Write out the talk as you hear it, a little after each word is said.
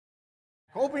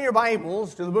Open your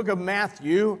Bibles to the book of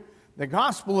Matthew, the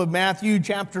Gospel of Matthew,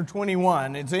 chapter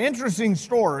 21. It's an interesting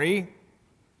story.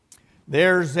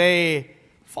 There's a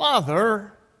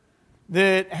father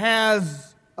that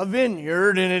has a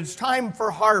vineyard, and it's time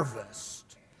for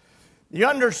harvest. You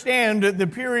understand that the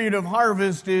period of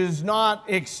harvest is not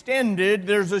extended.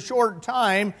 There's a short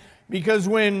time because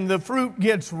when the fruit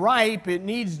gets ripe, it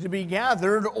needs to be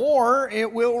gathered or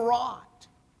it will rot.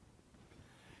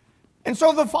 And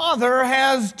so the father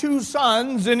has two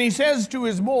sons, and he says to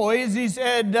his boys, he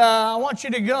said, I want you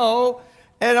to go,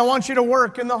 and I want you to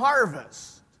work in the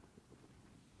harvest.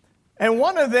 And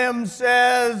one of them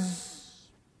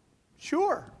says,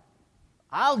 sure,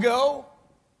 I'll go,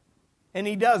 and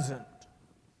he doesn't.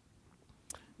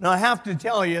 Now, I have to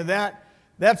tell you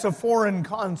that's a foreign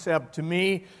concept to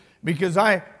me, because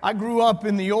I grew up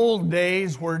in the old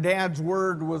days where Dad's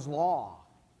word was law.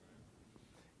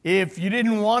 If you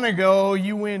didn't want to go,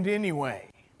 you went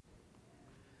anyway.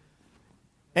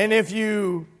 And if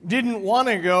you didn't want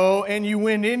to go and you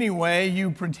went anyway,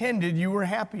 you pretended you were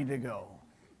happy to go.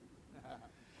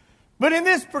 But in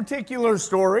this particular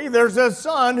story, there's a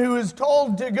son who is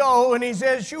told to go, and he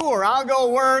says, sure, I'll go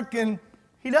work, and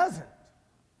he doesn't.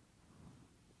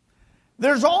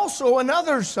 There's also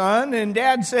another son, and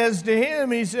Dad says to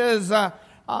him, he says, I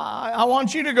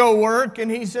want you to go work, and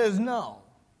he says, no.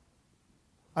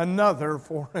 Another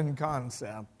foreign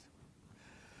concept.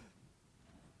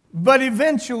 But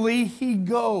eventually he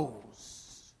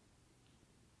goes,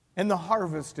 and the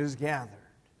harvest is gathered.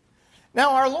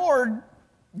 Now our Lord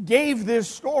gave this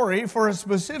story for a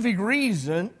specific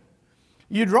reason.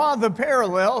 You draw the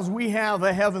parallels. We have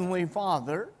a heavenly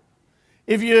Father.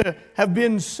 If you have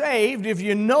been saved, if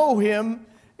you know Him,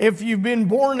 if you've been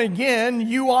born again,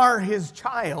 you are His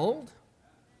child.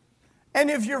 And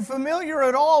if you're familiar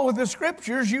at all with the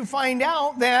Scriptures, you find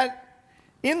out that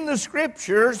in the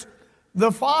Scriptures,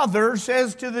 the Father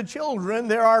says to the children,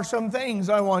 there are some things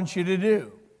I want you to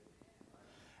do.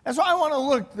 And so I want to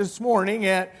look this morning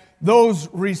at those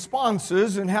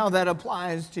responses and how that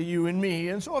applies to you and me.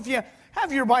 And so if you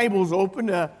have your Bibles open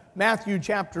to Matthew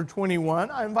chapter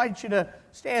 21, I invite you to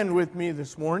stand with me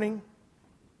this morning.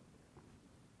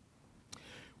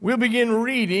 We'll begin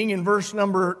reading in verse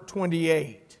number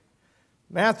 28.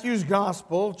 Matthew's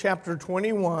Gospel, chapter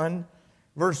 21,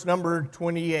 verse number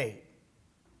 28.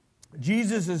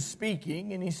 Jesus is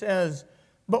speaking, and he says,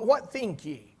 but what think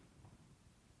ye?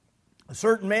 A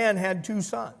certain man had two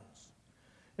sons.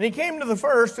 And he came to the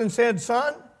first and said,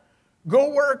 Son,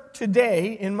 go work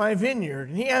today in my vineyard.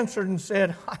 And he answered and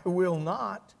said, I will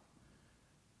not.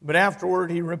 But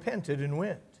afterward he repented and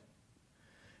went.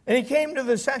 And he came to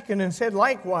the second and said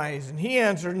likewise. And he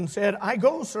answered and said, I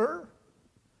go, sir,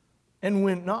 and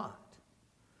went not.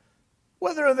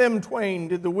 Whether of them twain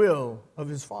did the will of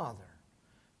his father?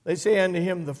 They say unto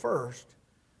him the first.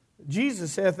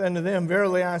 Jesus saith unto them,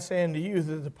 Verily I say unto you,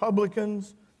 that the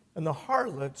publicans and the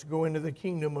harlots go into the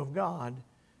kingdom of God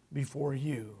before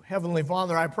you. Heavenly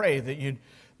Father, I pray that you'd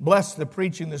bless the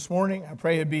preaching this morning. I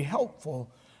pray it'd be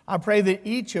helpful. I pray that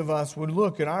each of us would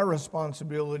look at our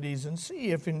responsibilities and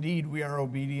see if indeed we are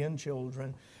obedient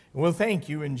children. And we'll thank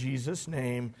you in Jesus'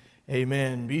 name.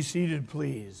 Amen. Be seated,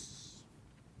 please.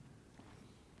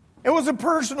 It was a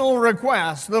personal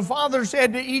request. The father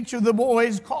said to each of the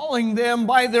boys, calling them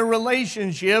by their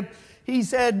relationship, he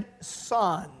said,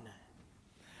 Son.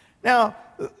 Now,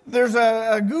 there's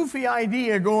a goofy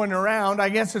idea going around, I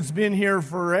guess it's been here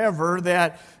forever,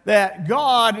 that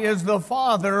God is the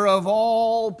Father of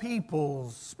all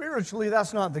peoples. Spiritually,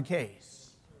 that's not the case.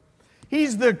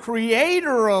 He's the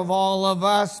creator of all of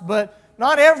us, but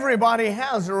not everybody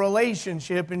has a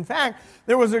relationship. In fact,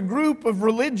 there was a group of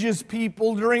religious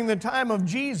people during the time of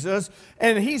Jesus,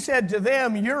 and he said to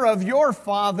them, you're of your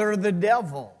father, the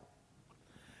devil.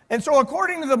 And so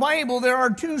according to the Bible, there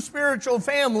are two spiritual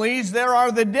families. There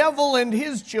are the devil and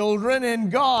his children,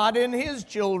 and God and his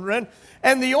children.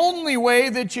 And the only way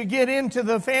that you get into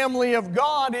the family of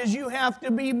God is you have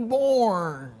to be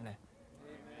born.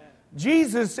 Amen.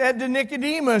 Jesus said to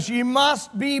Nicodemus, you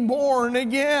must be born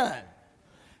again.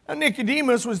 Now,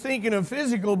 Nicodemus was thinking of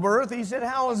physical birth. He said,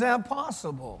 how is that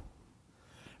possible?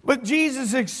 But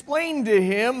Jesus explained to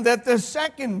him that the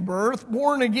second birth,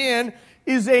 born again,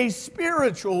 is a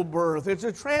spiritual birth. It's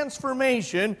a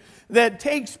transformation that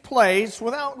takes place.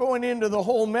 Without going into the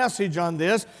whole message on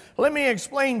this, let me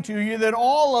explain to you that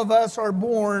all of us are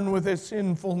born with a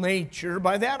sinful nature.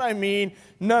 By that I mean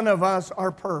none of us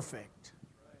are perfect.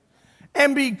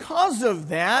 And because of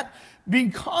that,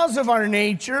 because of our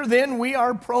nature, then we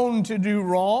are prone to do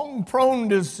wrong, prone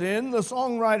to sin. The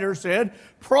songwriter said,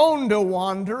 prone to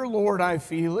wander, Lord, I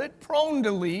feel it, prone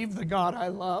to leave the God I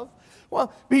love.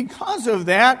 Well, because of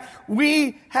that,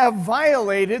 we have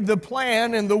violated the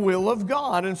plan and the will of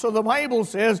God. And so the Bible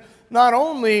says, not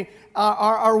only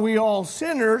are we all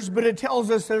sinners, but it tells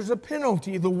us there's a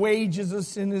penalty. The wages of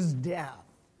sin is death.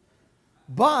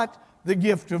 But the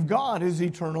gift of God is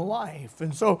eternal life.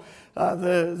 And so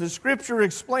the Scripture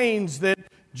explains that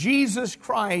Jesus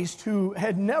Christ, who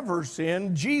had never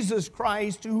sinned, Jesus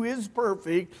Christ, who is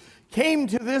perfect, came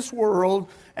to this world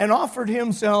and offered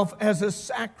himself as a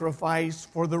sacrifice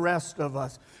for the rest of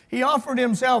us. He offered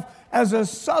himself as a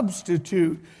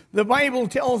substitute. The Bible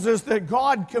tells us that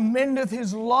God commendeth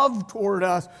his love toward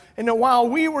us, and that while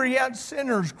we were yet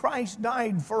sinners, Christ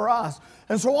died for us.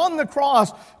 And so on the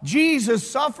cross, Jesus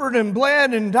suffered and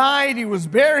bled and died. He was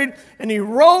buried, and he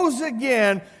rose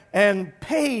again and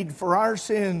paid for our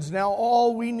sins. Now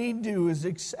all we need to do is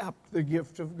accept the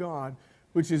gift of God,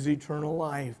 which is eternal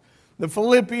life. The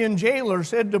Philippian jailer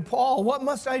said to Paul, "What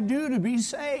must I do to be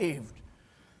saved?"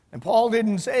 And Paul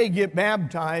didn't say get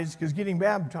baptized, because getting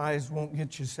baptized won't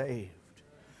get you saved.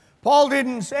 Paul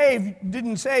didn't say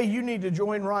you need to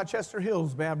join Rochester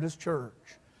Hills Baptist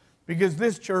Church, because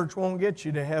this church won't get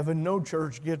you to heaven. No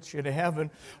church gets you to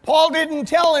heaven. Paul didn't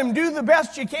tell him do the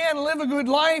best you can, live a good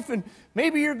life, and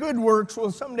maybe your good works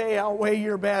will someday outweigh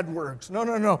your bad works.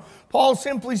 No. Paul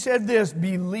simply said this: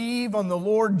 believe on the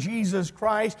Lord Jesus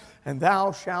Christ, and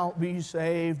thou shalt be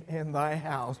saved in thy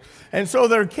house. And so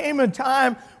there came a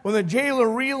time when the jailer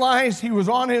realized he was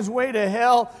on his way to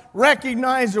hell,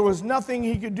 recognized there was nothing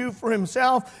he could do for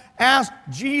himself, asked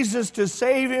Jesus to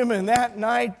save him, and that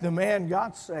night the man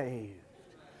got saved.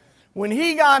 When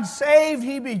he got saved,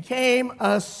 he became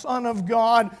a son of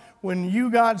God. When you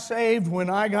got saved, when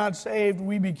I got saved,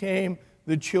 we became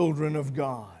the children of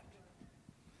God.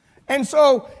 And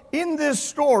so in this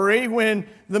story, when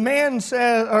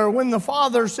the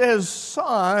father says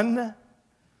son,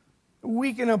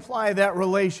 we can apply that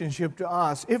relationship to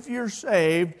us. If you're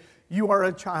saved, you are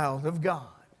a child of God.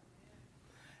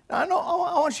 Now,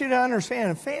 I want you to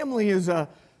understand, family is a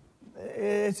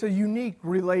unique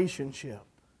relationship.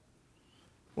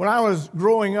 When I was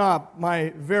growing up,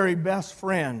 my very best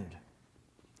friend,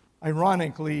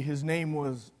 ironically, his name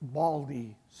was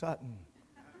Baldy Sutton.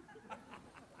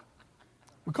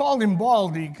 We called him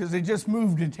Baldy because they just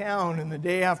moved to town, and the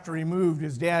day after he moved,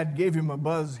 his dad gave him a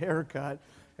buzz haircut,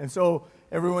 and so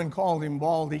everyone called him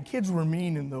Baldy. Kids were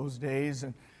mean in those days,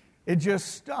 and it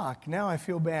just stuck. Now I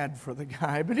feel bad for the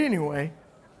guy, but anyway.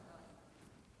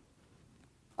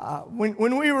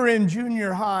 When we were in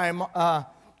junior high,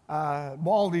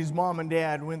 Baldy's mom and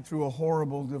dad went through a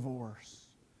horrible divorce.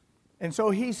 And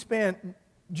so he spent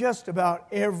just about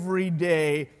every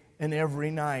day and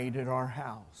every night at our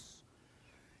house.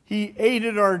 He ate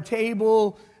at our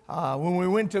table. When we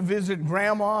went to visit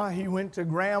Grandma, he went to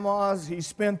Grandma's. He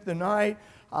spent the night.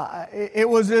 It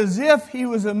was as if he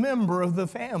was a member of the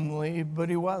family, but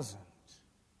he wasn't.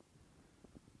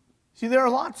 See, there are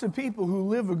lots of people who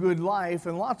live a good life,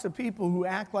 and lots of people who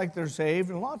act like they're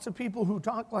saved, and lots of people who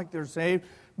talk like they're saved,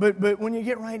 but when you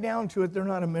get right down to it, they're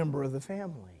not a member of the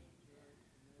family.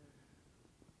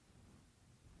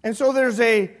 And so there's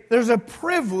a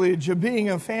privilege of being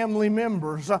a family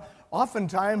member. So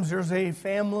oftentimes there's a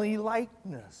family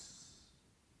likeness.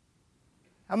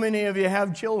 How many of you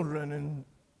have children and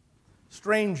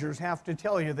strangers have to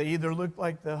tell you they either look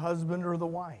like the husband or the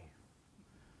wife?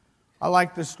 I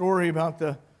like the story about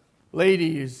the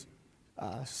lady who's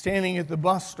standing at the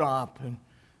bus stop, and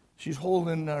she's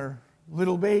holding her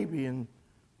little baby, and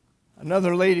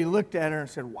another lady looked at her and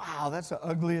said, "Wow, that's the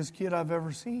ugliest kid I've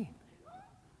ever seen."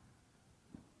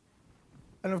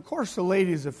 And of course the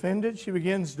lady's offended. She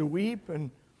begins to weep,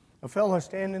 and a fellow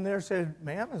standing there said,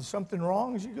 "Ma'am, is something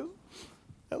wrong?" She goes,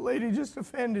 "That lady just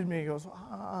offended me." He goes,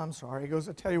 "I'm sorry." He goes,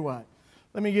 "I tell you what,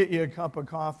 let me get you a cup of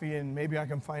coffee, and maybe I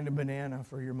can find a banana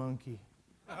for your monkey."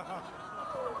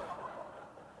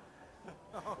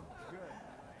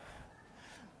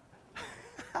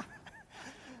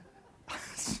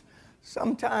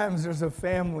 Sometimes there's a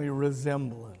family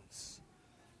resemblance.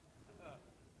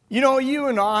 You know, you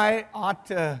and I ought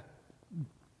to,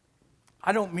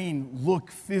 I don't mean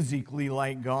look physically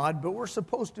like God, but we're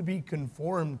supposed to be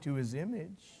conformed to His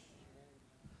image.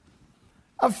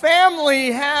 A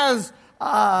family has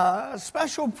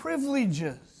special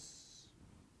privileges.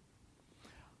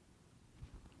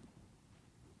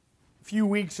 A few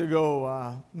weeks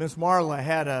ago, Miss Marla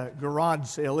had a garage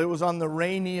sale. It was on the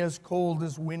rainiest,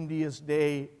 coldest, windiest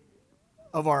day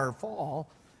of our fall.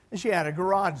 And she had a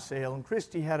garage sale, and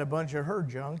Christy had a bunch of her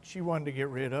junk she wanted to get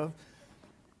rid of.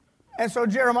 And so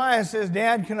Jeremiah says,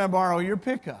 Dad, can I borrow your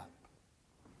pickup?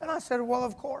 And I said, well,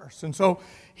 of course. And so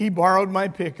he borrowed my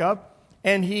pickup,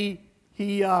 and he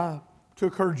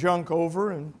took her junk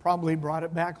over and probably brought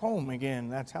it back home again.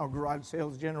 That's how garage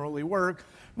sales generally work.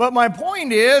 But my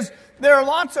point is, there are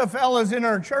lots of fellas in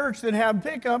our church that have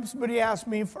pickups, but he asked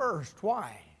me first.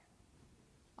 Why?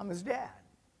 I'm his dad.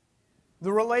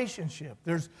 The relationship.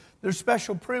 There's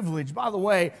special privilege. By the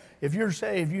way, if you're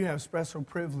saved, you have special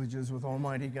privileges with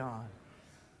Almighty God.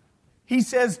 He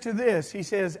says to this, he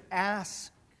says,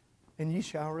 ask and ye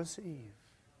shall receive.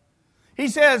 He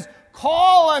says,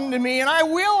 call unto me, and I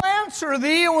will answer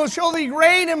thee, and will show thee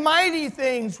great and mighty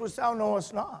things which thou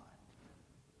knowest not.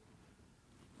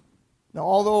 Now,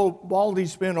 although Baldy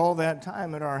spent all that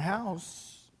time at our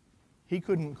house, he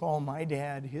couldn't call my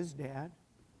dad his dad.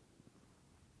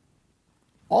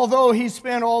 Although he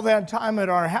spent all that time at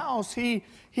our house, he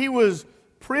was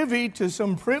privy to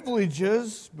some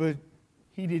privileges, but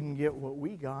he didn't get what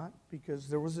we got because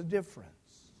there was a difference.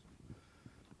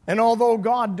 And although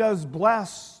God does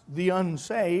bless the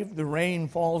unsaved, the rain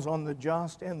falls on the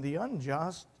just and the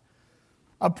unjust,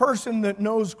 a person that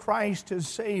knows Christ as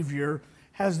Savior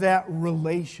has that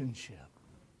relationship.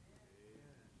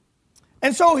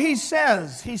 And so he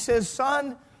says,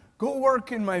 son, go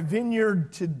work in my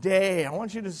vineyard today. I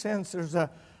want you to sense there's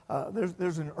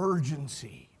an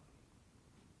urgency.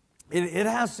 It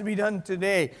has to be done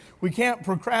today. We can't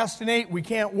procrastinate. We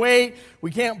can't wait.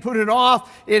 We can't put it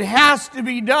off. It has to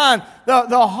be done.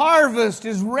 The harvest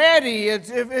is ready.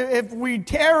 If we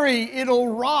tarry,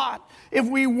 it'll rot. If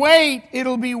we wait,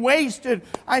 it'll be wasted.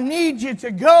 I need you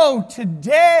to go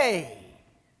today.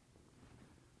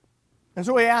 And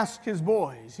so he asked his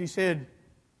boys. He said,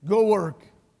 go work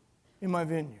in my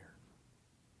vineyard.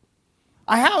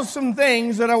 I have some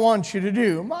things that I want you to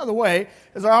do. And by the way,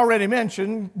 as I already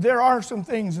mentioned, there are some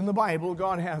things in the Bible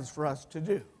God has for us to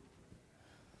do.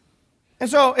 And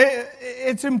so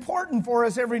it's important for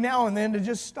us every now and then to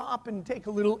just stop and take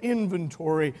a little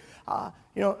inventory.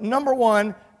 Number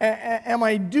one, am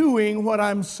I doing what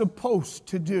I'm supposed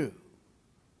to do?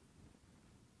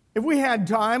 If we had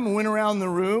time and went around the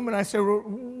room and I said, well,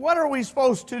 what are we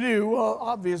supposed to do? Well,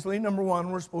 obviously, number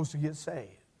one, we're supposed to get saved.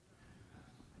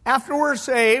 After we're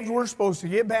saved, we're supposed to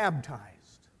get baptized.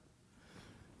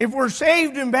 If we're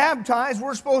saved and baptized,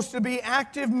 we're supposed to be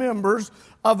active members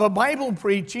of a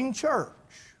Bible-preaching church.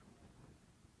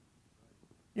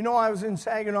 You know, I was in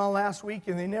Saginaw last week,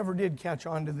 and they never did catch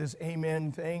on to this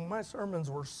amen thing. My sermons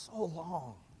were so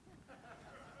long.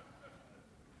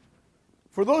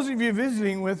 For those of you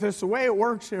visiting with us, the way it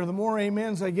works here, the more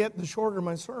amens I get, the shorter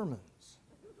my sermons.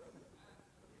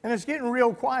 And it's getting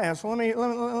real quiet, so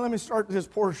let me start this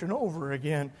portion over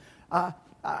again.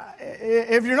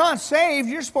 If you're not saved,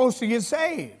 you're supposed to get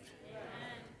saved.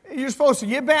 You're supposed to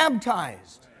get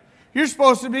baptized. You're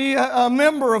supposed to be a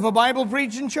member of a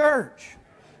Bible-preaching church.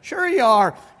 Sure you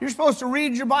are. You're supposed to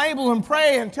read your Bible and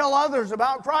pray and tell others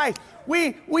about Christ.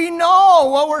 We know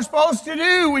what we're supposed to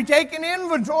do. We take an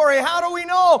inventory. How do we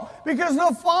know? Because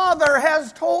the Father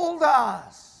has told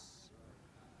us.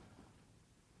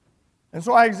 And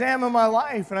so I examine my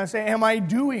life and I say, am I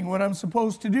doing what I'm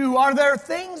supposed to do? Are there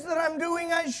things that I'm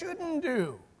doing I shouldn't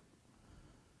do?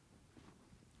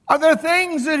 Are there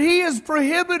things that He has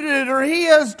prohibited or He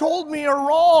has told me are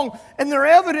wrong and they're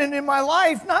evident in my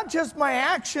life, not just my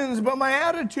actions but my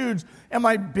attitudes? Am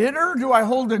I bitter? Do I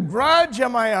hold a grudge?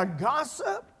 Am I a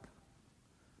gossip?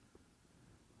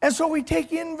 And so we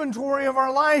take inventory of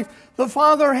our life. The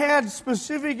Father had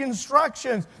specific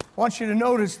instructions. I want you to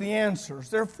notice the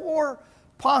answers. There are 4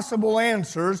 possible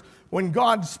answers when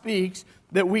God speaks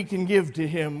that we can give to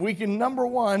Him. We can, number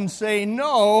 1, say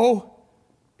no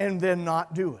and then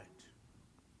not do it.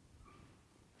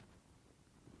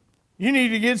 You need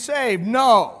to get saved.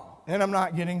 No. And I'm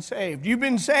not getting saved. You've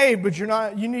been saved, but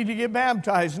you need to get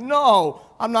baptized. No,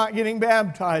 I'm not getting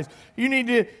baptized. You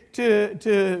need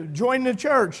to join the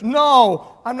church.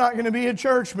 No, I'm not going to be a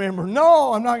church member.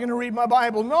 No, I'm not going to read my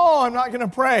Bible. No, I'm not going to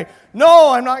pray. No,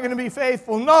 I'm not going to be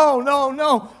faithful. No.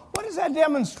 What does that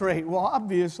demonstrate? Well,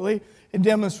 obviously, it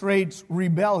demonstrates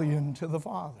rebellion to the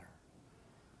Father.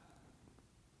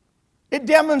 It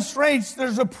demonstrates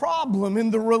there's a problem in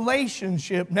the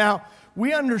relationship. Now,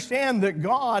 we understand that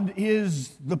God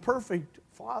is the perfect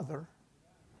Father.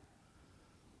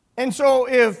 And so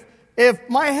if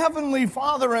my Heavenly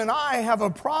Father and I have a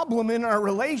problem in our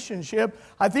relationship,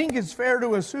 I think it's fair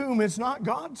to assume it's not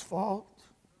God's fault.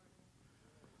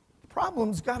 The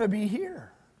problem's got to be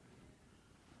here.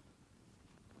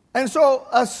 And so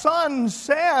a son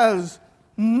says,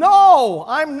 no,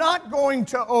 I'm not going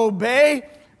to obey,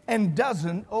 and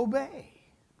doesn't obey.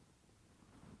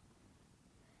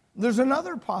 There's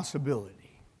another possibility.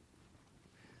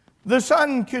 The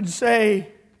son could say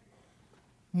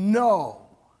no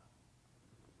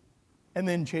and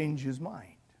then change his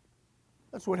mind.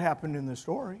 That's what happened in the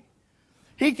story.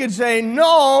 He could say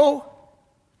no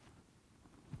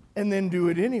and then do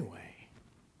it anyway.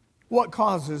 What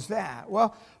causes that?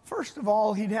 Well, first of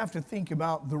all, he'd have to think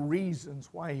about the reasons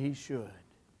why he should.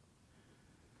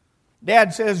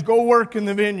 Dad says, go work in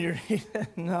the vineyard. He said,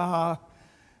 no,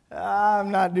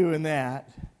 I'm not doing that.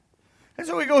 And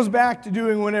so he goes back to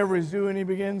doing whatever he's doing. He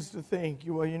begins to think,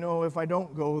 well, if I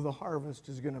don't go, the harvest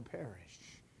is going to perish.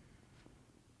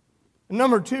 And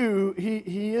number two,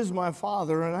 he is my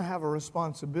father, and I have a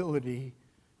responsibility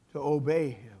to obey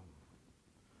him.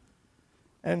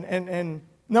 And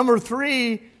number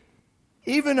three,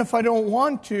 even if I don't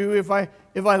want to, if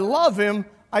I love him,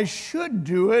 I should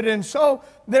do it. And so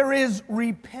there is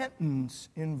repentance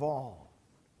involved.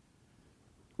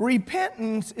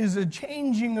 Repentance is a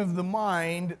changing of the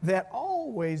mind that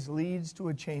always leads to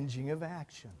a changing of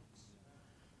actions.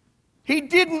 He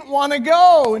didn't want to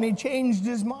go, and he changed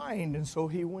his mind, and so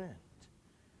he went.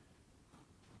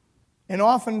 And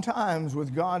oftentimes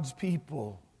with God's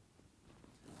people,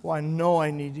 I know I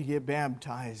need to get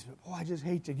baptized, but I just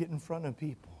hate to get in front of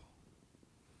people.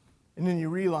 And then you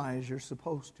realize you're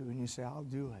supposed to, and you say, I'll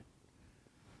do it.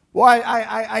 Well,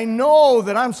 I know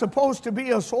that I'm supposed to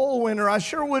be a soul winner. I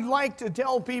sure would like to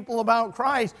tell people about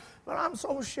Christ, but I'm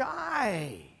so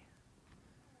shy.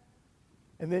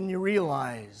 And then you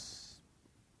realize,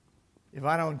 if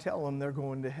I don't tell them, they're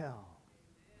going to hell.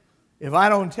 If I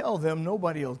don't tell them,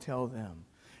 nobody will tell them.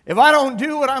 If I don't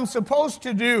do what I'm supposed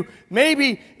to do,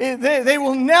 maybe they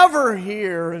will never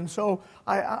hear. And so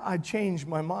I change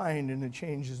my mind, and it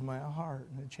changes my heart,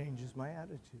 and it changes my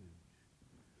attitude.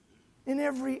 In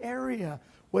every area,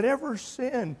 whatever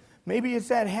sin, maybe it's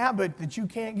that habit that you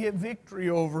can't get victory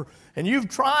over, and you've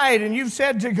tried and you've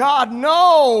said to God,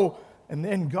 no, and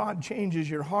then God changes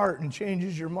your heart and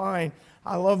changes your mind.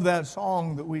 I love that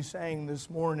song that we sang this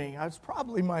morning. It's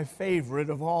probably my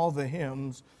favorite of all the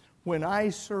hymns, When I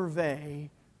Survey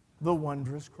the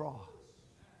Wondrous Cross.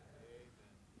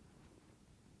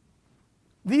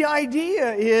 The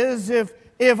idea is if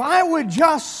I would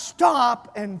just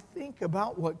stop and think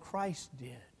about what Christ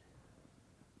did.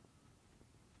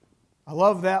 I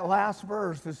love that last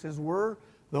verse that says, were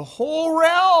the whole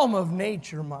realm of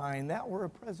nature mine, that were a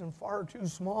present far too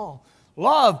small.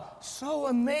 Love, so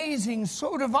amazing,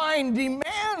 so divine,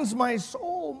 demands my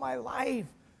soul, my life,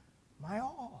 my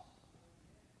all.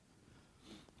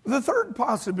 The third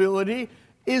possibility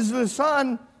is the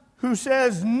son who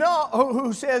says no,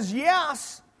 who says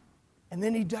yes, and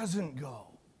then he doesn't go.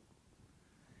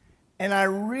 And I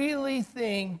really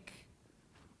think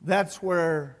that's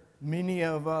where many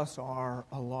of us are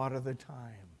a lot of the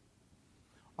time.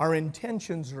 Our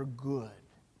intentions are good.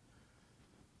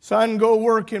 Son, go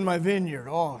work in my vineyard.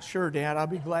 Oh, sure, Dad, I'll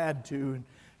be glad to. And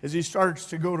as he starts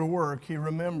to go to work, he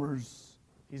remembers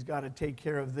he's got to take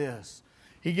care of this.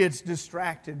 He gets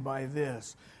distracted by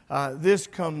this. This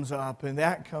comes up and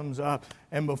that comes up.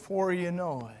 And before you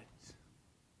know it,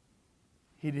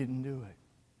 he didn't do it.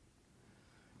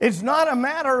 It's not a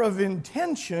matter of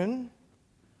intention.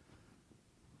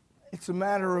 It's a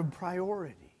matter of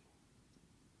priority.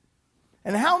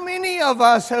 And how many of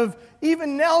us have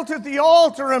even knelt at the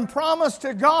altar and promised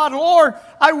to God, Lord,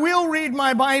 I will read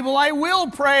my Bible, I will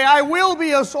pray, I will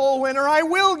be a soul winner, I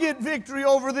will get victory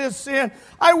over this sin,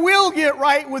 I will get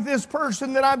right with this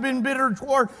person that I've been bitter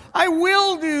toward, I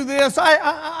will do this,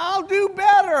 I'll do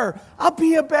better, I'll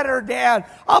be a better dad,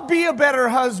 I'll be a better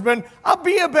husband, I'll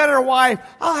be a better wife,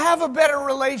 I'll have a better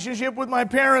relationship with my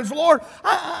parents. Lord,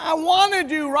 I want to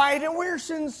do right, and we're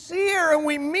sincere and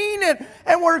we mean it,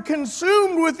 and we're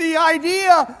consumed with the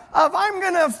idea of I'm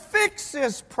going to fix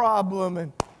this problem,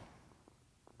 and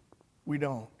we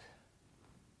don't.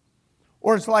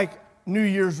 Or it's like New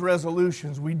Year's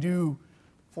resolutions we do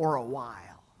for a while.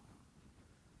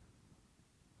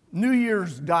 New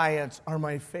Year's diets are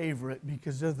my favorite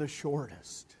because they're the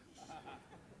shortest.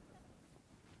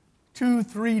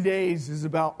 2-3 days is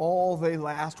about all they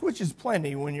last, which is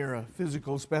plenty when you're a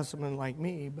physical specimen like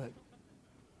me, but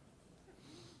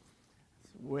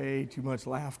it's way too much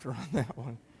laughter on that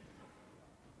one.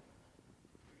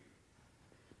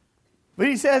 But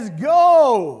he says,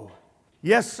 go.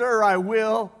 Yes, sir, I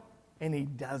will. And he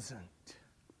doesn't.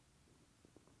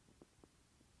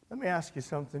 Let me ask you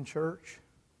something, church.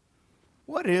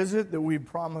 What is it that we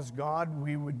promised God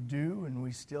we would do and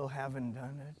we still haven't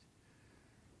done it?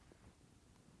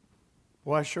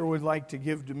 Well, I sure would like to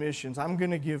give to missions. I'm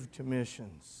going to give to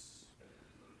missions.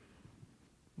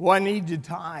 Well, I need to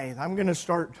tithe. I'm going to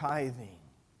start tithing.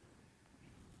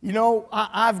 You know,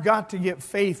 I've got to get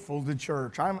faithful to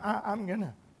church. I'm going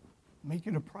to make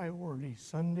it a priority.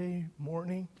 Sunday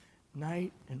morning,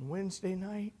 night, and Wednesday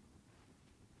night.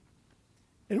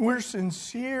 And we're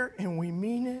sincere and we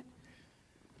mean it.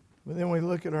 But then we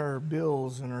look at our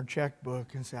bills and our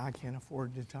checkbook and say, I can't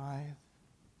afford to tithe.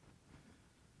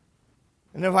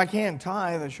 And if I can't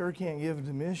tithe, I sure can't give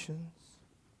to missions.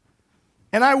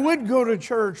 And I would go to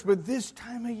church, but this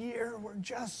time of year, we're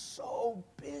just so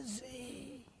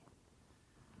busy.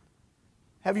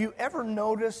 Have you ever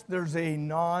noticed there's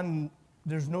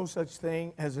no such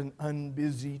thing as an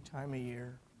unbusy time of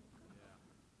year?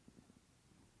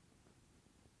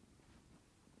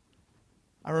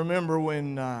 I remember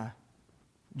when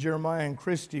Jeremiah and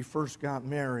Christy first got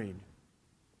married.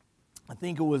 I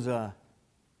think it was it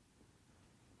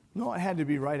had to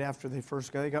be right after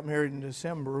they got married in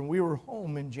December, and we were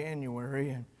home in January,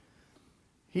 and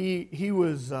he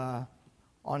was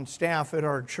on staff at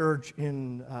our church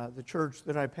in the church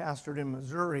that I pastored in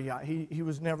Missouri. He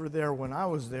was never there when I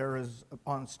was there as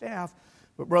on staff,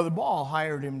 but Brother Ball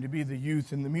hired him to be the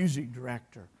youth and the music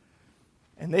director.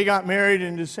 And they got married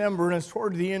in December, and it's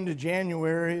toward the end of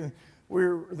January.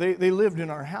 They lived in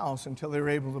our house until they were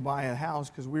able to buy a house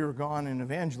because we were gone in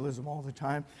evangelism all the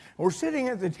time. And we're sitting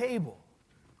at the table.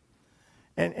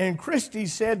 And Christy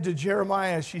said to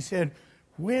Jeremiah, she said,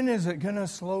 when is it going to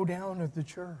slow down at the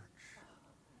church?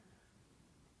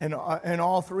 And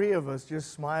all three of us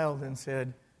just smiled and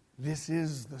said, this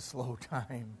is the slow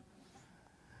time.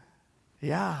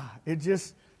 Yeah,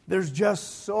 there's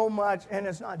just so much, and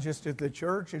it's not just at the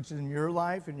church, it's in your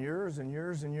life and yours and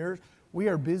yours and yours. We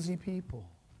are busy people.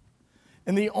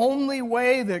 And the only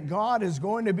way that God is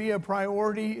going to be a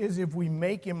priority is if we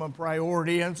make Him a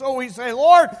priority. And so we say,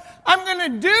 Lord, I'm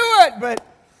going to do it, but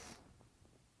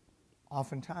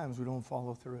oftentimes we don't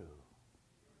follow through.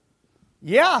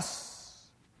 Yes,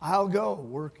 I'll go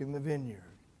work in the vineyard.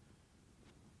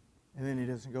 And then He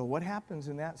doesn't go. What happens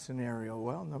in that scenario?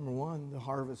 Well, number one, the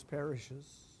harvest perishes.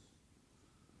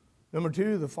 Number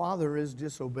two, the father is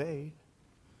disobeyed.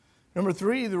 Number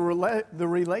three, the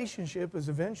relationship is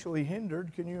eventually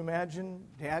hindered. Can you imagine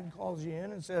dad calls you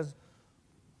in and says,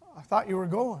 I thought you were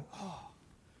going. Oh,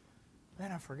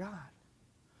 man, I forgot.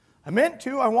 I meant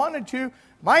to. I wanted to.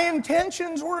 My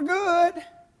intentions were good. I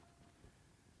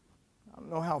don't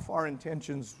know how far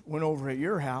intentions went over at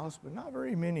your house, but not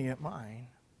very many at mine.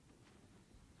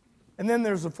 And then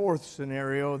there's the fourth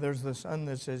scenario. There's the son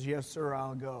that says, yes, sir,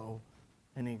 I'll go.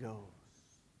 And he goes.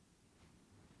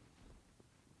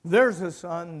 There's a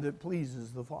son that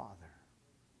pleases the Father.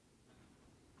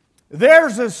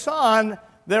 There's a son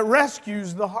that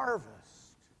rescues the harvest.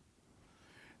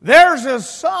 There's a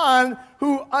son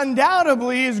who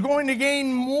undoubtedly is going to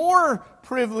gain more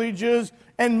privileges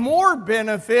and more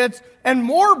benefits and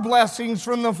more blessings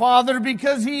from the Father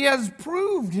because he has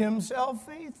proved himself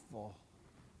faithful.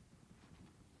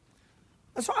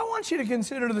 So I want you to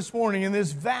consider this morning, in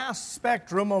this vast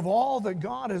spectrum of all that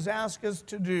God has asked us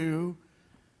to do,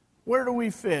 where do we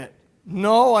fit?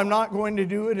 No, I'm not going to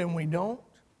do it, and we don't.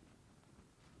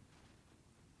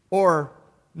 Or,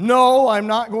 no, I'm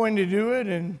not going to do it,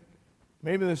 and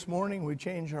maybe this morning we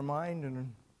change our mind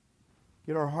and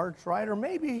get our hearts right. Or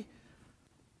maybe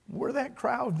we're that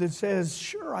crowd that says,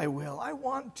 sure, I will. I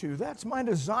want to. That's my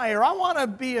desire. I want to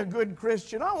be a good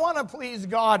Christian. I want to please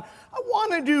God. I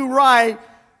want to do right.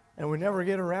 And we never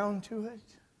get around to it.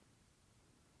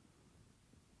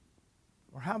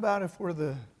 Or how about if we're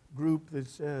the group that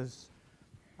says,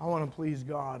 I want to please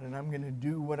God, and I'm going to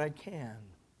do what I can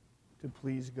to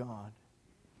please God.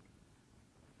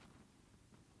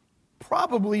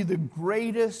 Probably the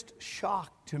greatest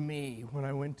shock to me when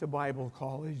I went to Bible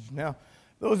college. Now,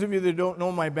 those of you that don't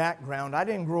know my background, I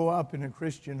didn't grow up in a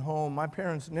Christian home. My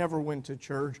parents never went to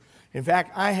church. In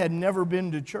fact, I had never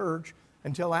been to church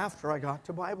until after I got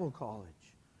to Bible college.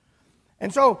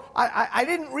 And so I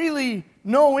didn't really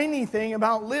know anything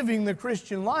about living the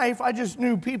Christian life. I just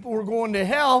knew people were going to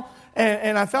hell,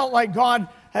 and I felt like God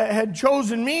had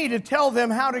chosen me to tell them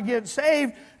how to get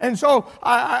saved. And so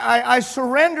I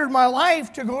surrendered my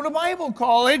life to go to Bible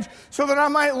college so that I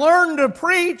might learn to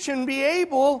preach and be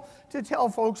able to tell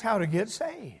folks how to get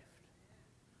saved.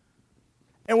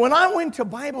 And when I went to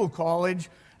Bible college,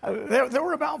 there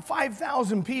were about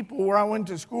 5,000 people where I went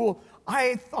to school.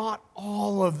 I thought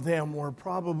all of them were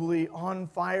probably on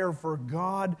fire for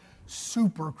God,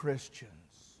 super Christians.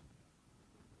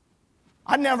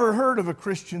 I never heard of a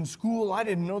Christian school. I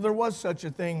didn't know there was such a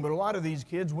thing, but a lot of these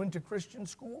kids went to Christian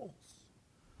schools.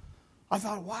 I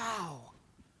thought, wow,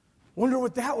 wonder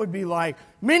what that would be like.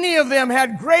 Many of them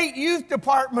had great youth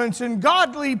departments and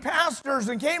godly pastors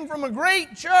and came from a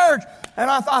great church.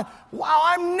 And I thought, wow,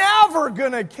 I'm never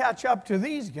going to catch up to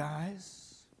these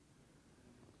guys.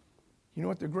 You know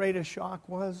what the greatest shock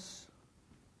was?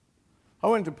 I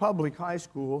went to public high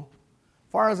school.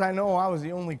 As far as I know, I was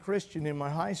the only Christian in my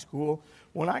high school.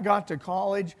 When I got to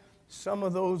college, some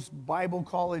of those Bible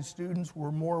college students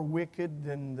were more wicked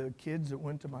than the kids that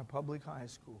went to my public high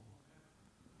school.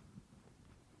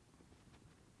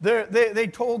 They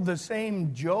told the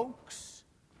same jokes.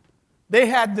 They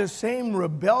had the same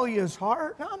rebellious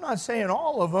heart. Now, I'm not saying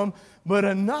all of them, but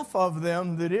enough of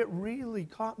them that it really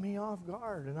caught me off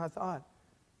guard. And I thought,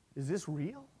 is this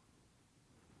real?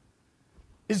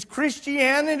 Is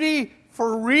Christianity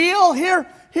for real? Here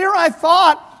I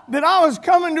thought that I was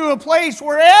coming to a place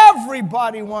where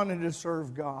everybody wanted to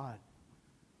serve God.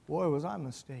 Boy, was I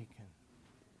mistaken.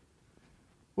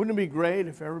 Wouldn't it be great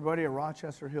if everybody at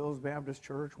Rochester Hills Baptist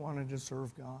Church wanted to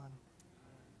serve God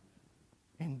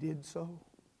and did so?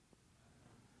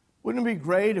 Wouldn't it be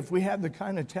great if we had the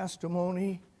kind of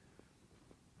testimony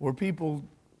where people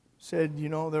said, you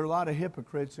know, there are a lot of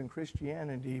hypocrites in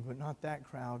Christianity, but not that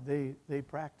crowd. They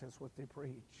practice what they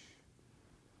preach.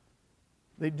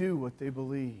 They do what they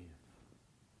believe.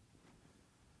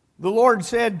 The Lord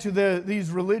said to these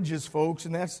religious folks,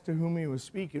 and that's to whom He was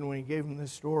speaking when He gave them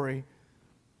this story,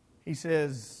 He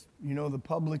says, you know, the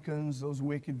publicans, those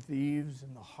wicked thieves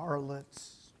and the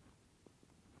harlots,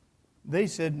 they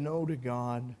said no to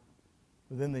God,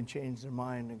 but then they changed their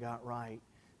mind and got right.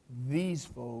 These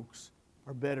folks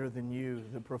are better than you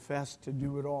that profess to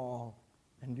do it all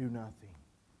and do nothing.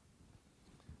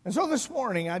 And so this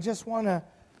morning, I just want to,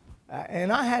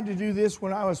 and I had to do this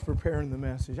when I was preparing the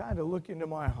message. I had to look into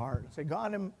my heart and say,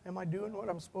 God, am I doing what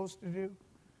I'm supposed to do?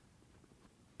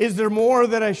 Is there more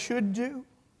that I should do?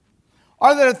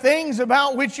 Are there things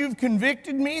about which you've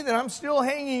convicted me that I'm still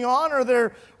hanging on? Are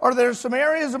there some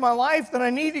areas of my life that I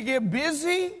need to get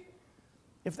busy?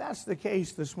 If that's the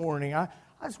case this morning, I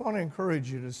just want to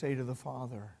encourage you to say to the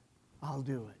Father, I'll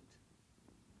do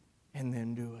it. And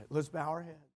then do it. Let's bow our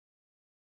heads.